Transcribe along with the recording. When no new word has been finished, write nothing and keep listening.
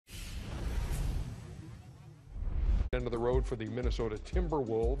end of the road for the Minnesota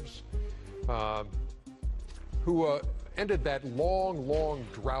Timberwolves, who ended that long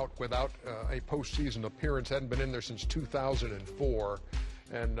drought without a postseason appearance. Hadn't been in there since 2004.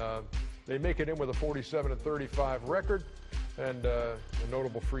 And they make it in with a 47-35 record. And a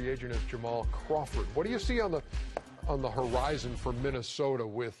notable free agent is Jamal Crawford. What do you see on the horizon for Minnesota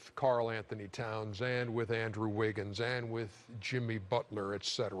with Karl Anthony Towns and with Andrew Wiggins and with Jimmy Butler,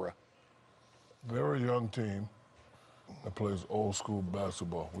 etc.? They're a young team that plays old school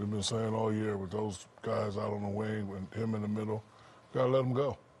basketball. We've been saying all year with those guys out on the wing and him in the middle, got to let them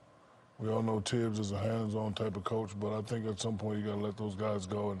go. We all know Tibbs is a hands-on type of coach, but I think at some point you got to let those guys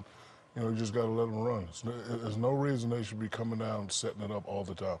go, and you just got to let them run. There's no reason they should be coming down and setting it up all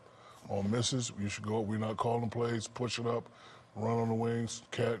the time. On misses, you should go. We're not calling plays, push it up, run on the wings,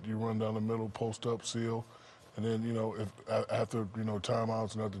 cat, you run down the middle, post up, seal. And then, if after,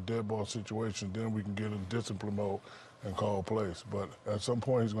 timeouts and after dead ball situations, then we can get in discipline mode and call plays. But at some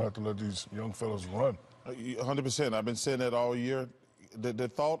point, he's going to have to let these young fellas run. 100%. I've been saying that all year. The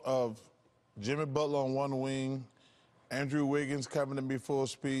thought of Jimmy Butler on one wing, Andrew Wiggins coming to be full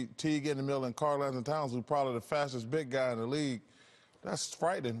speed, Teague in the middle, and Karl Anthony Towns, who's probably the fastest big guy in the league, that's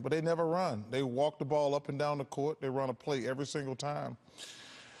frightening. But they never run. They walk the ball up and down the court. They run a play every single time.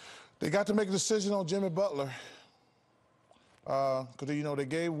 They got to make a decision on Jimmy Butler because, they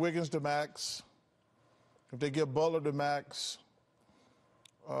gave Wiggins the max. If they give Butler the max,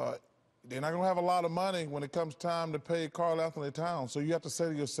 they're not going to have a lot of money when it comes time to pay Karl Anthony Towns. So you have to say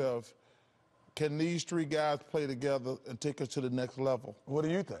to yourself, can these three guys play together and take us to the next level? What do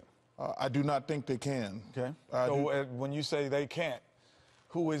you think? I do not think they can. Okay. So when you say they can't,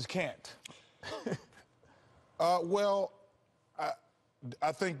 who is can't? Well,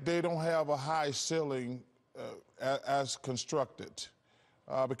 I think they don't have a high ceiling as constructed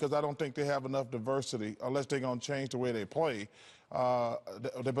because I don't think they have enough diversity unless they're going to change the way they play.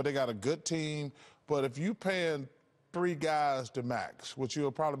 But they got a good team. But if you paying three guys to max, which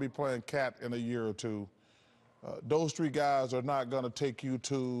you'll probably be playing Cat in a year or two, those three guys are not going to take you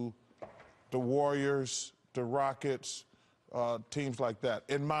to the Warriors, the Rockets, teams like that,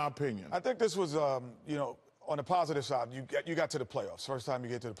 in my opinion. I think this was, on the positive side, you got to the playoffs. First time you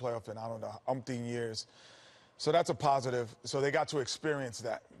get to the playoff in, I don't know, umpteen years. So that's a positive. So they got to experience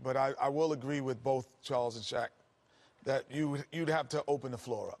that. But I will agree with both Charles and Shaq that you'd have to open the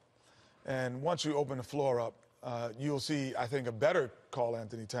floor up. And once you open the floor up, you'll see, I think, a better Karl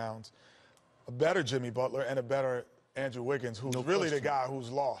Anthony Towns, a better Jimmy Butler, and a better Andrew Wiggins, who's really the guy who's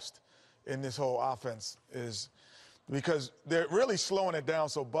lost in this whole offense, is because they're really slowing it down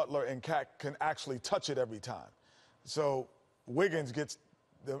so Butler and Cat can actually touch it every time. So Wiggins gets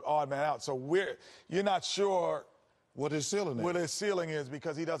the odd man out. So you're not sure what his ceiling is. What his ceiling is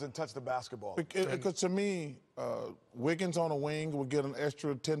because he doesn't touch the basketball. Because to me, Wiggins on a wing will get an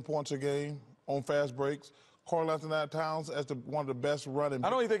extra 10 points a game on fast breaks. Karl Anthony Towns as one of the best running. I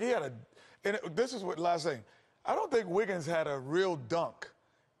don't even think he had and this is what last thing. I don't think Wiggins had a real dunk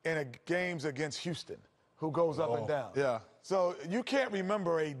in games against Houston, who goes up and down. Yeah. So you can't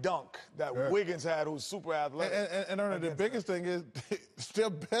remember a dunk that Wiggins had who's super athletic. And Ernie, the biggest thing is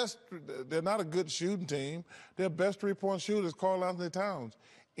they're not a good shooting team. Their best three-point shooter is Karl Anthony Towns.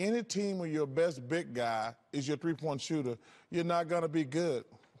 Any team where your best big guy is your three-point shooter, you're not going to be good.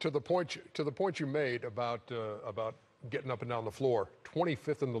 To the point you made about getting up and down the floor,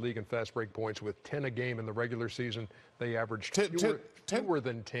 25th in the league in fast break points with 10 a game in the regular season. They averaged fewer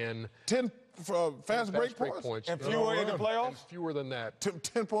than 10. 10 fast break points. And fewer in the playoffs? And fewer than that.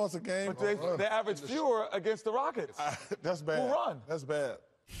 10 points a game. But they average fewer against the Rockets. That's bad. Who run? That's bad.